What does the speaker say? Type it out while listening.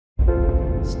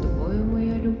З тобою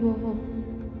моя любов,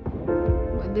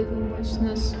 ми дивимось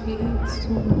на світ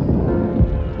сумний.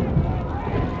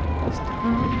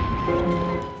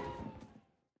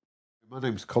 My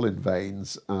name's Colin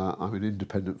Vaines. I'm an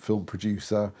independent film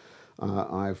producer.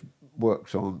 I've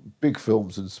worked on big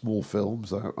films and small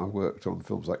films. I worked on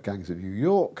films like Gangs of New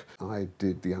York. I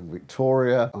did The Young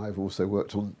Victoria. I've also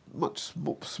worked on much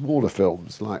smaller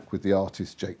films, like with the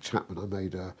artist Jake Chapman. I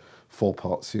made a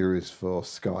 4-part series for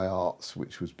Sky Arts,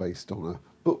 which was based on a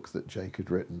book that Jake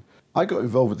had written. I got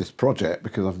involved with this project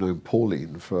because I've known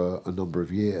Pauline for a number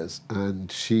of years, and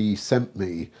she sent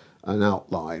me an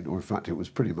outline, or in fact it was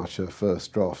pretty much her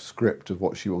first draft script of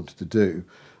what she wanted to do,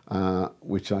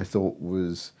 which I thought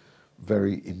was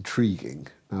very intriguing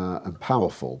and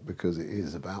powerful, because it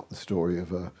is about the story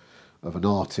of an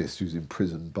artist who's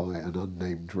imprisoned by an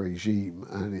unnamed regime,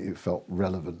 and it felt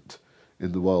relevant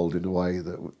in the world in a way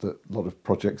that a lot of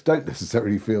projects don't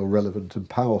necessarily feel relevant and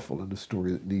powerful, and a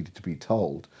story that needed to be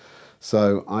told.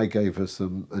 So I gave her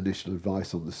some initial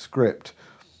advice on the script.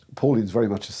 Pauline's very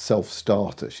much a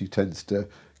self-starter. She tends to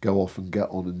go off and get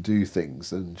on and do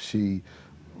things, and she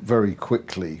very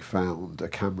quickly found a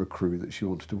camera crew that she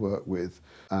wanted to work with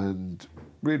and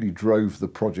really drove the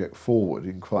project forward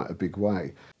in quite a big way.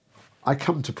 I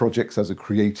come to projects as a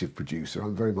creative producer.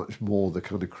 I'm very much more the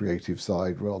kind of creative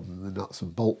side rather than the nuts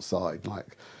and bolts side.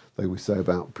 Like they always say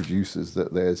about producers,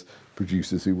 that there's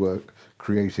producers who work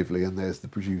creatively and there's the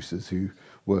producers who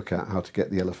work out how to get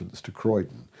the elephants to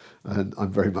Croydon. And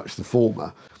I'm very much the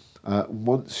former.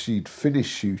 Once she'd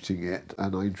finished shooting it,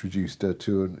 and I introduced her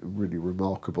to a really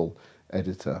remarkable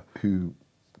editor who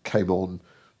came on,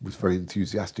 was very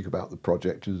enthusiastic about the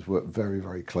project, and has worked very,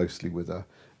 very closely with her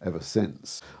ever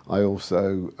since. I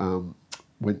also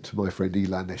went to my friend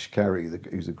Ilan Eshkeri,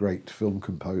 who's a great film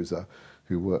composer,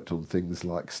 who worked on things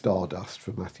like Stardust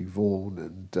for Matthew Vaughn,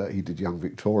 and he did Young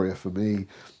Victoria for me,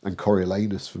 and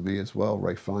Coriolanus for me as well,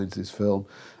 Ray Fiennes' film.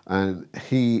 And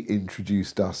he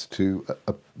introduced us to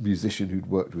a musician who'd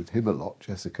worked with him a lot,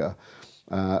 Jessica,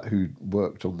 who'd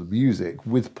worked on the music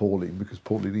with Pauline, because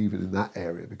Pauline, even in that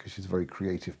area, because she's a very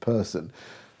creative person,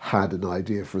 had an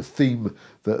idea for a theme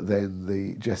that then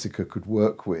the Jessica could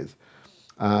work with.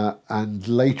 And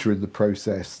later in the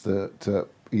process that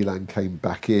Ilan came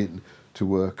back in to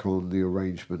work on the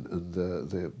arrangement and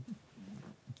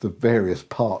the various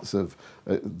parts of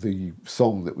the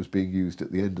song that was being used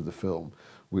at the end of the film,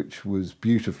 which was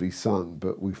beautifully sung,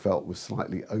 but we felt was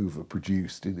slightly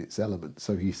overproduced in its elements.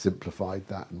 So he simplified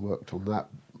that and worked on that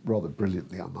rather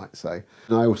brilliantly, I might say.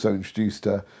 And I also introduced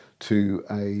her to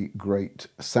a great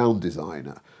sound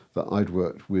designer that I'd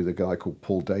worked with, a guy called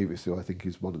Paul Davis, who I think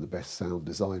is one of the best sound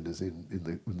designers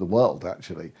in the world,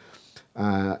 actually.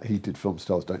 He did Film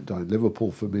Stars Don't Die in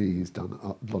Liverpool for me. He's done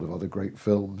a lot of other great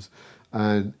films.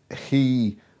 And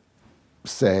he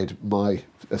said, my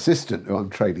assistant, who I'm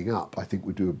training up, I think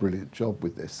would do a brilliant job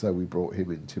with this. So we brought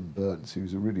him in, Tim Burns,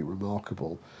 who's a really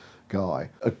remarkable guy.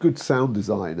 A good sound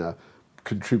designer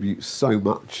contributes so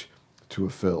much to a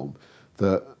film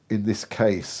that in this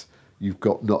case, you've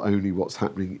got not only what's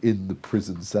happening in the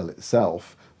prison cell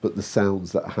itself, but the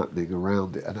sounds that are happening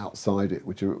around it and outside it,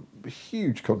 which are a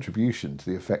huge contribution to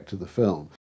the effect of the film.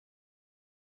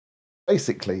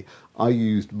 Basically, I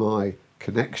used my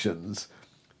connections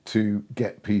to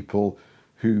get people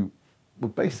who were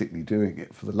basically doing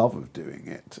it for the love of doing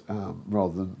it,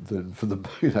 rather than for the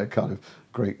kind of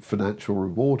great financial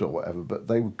reward or whatever, but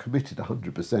they were committed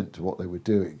 100% to what they were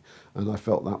doing. And I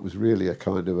felt that was really a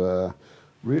kind of a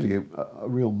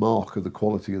real mark of the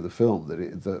quality of the film,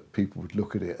 that people would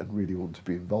look at it and really want to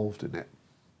be involved in it.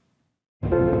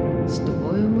 З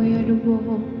тобою моя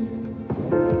любов,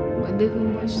 ми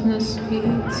дивимось на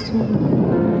світ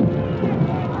сумний.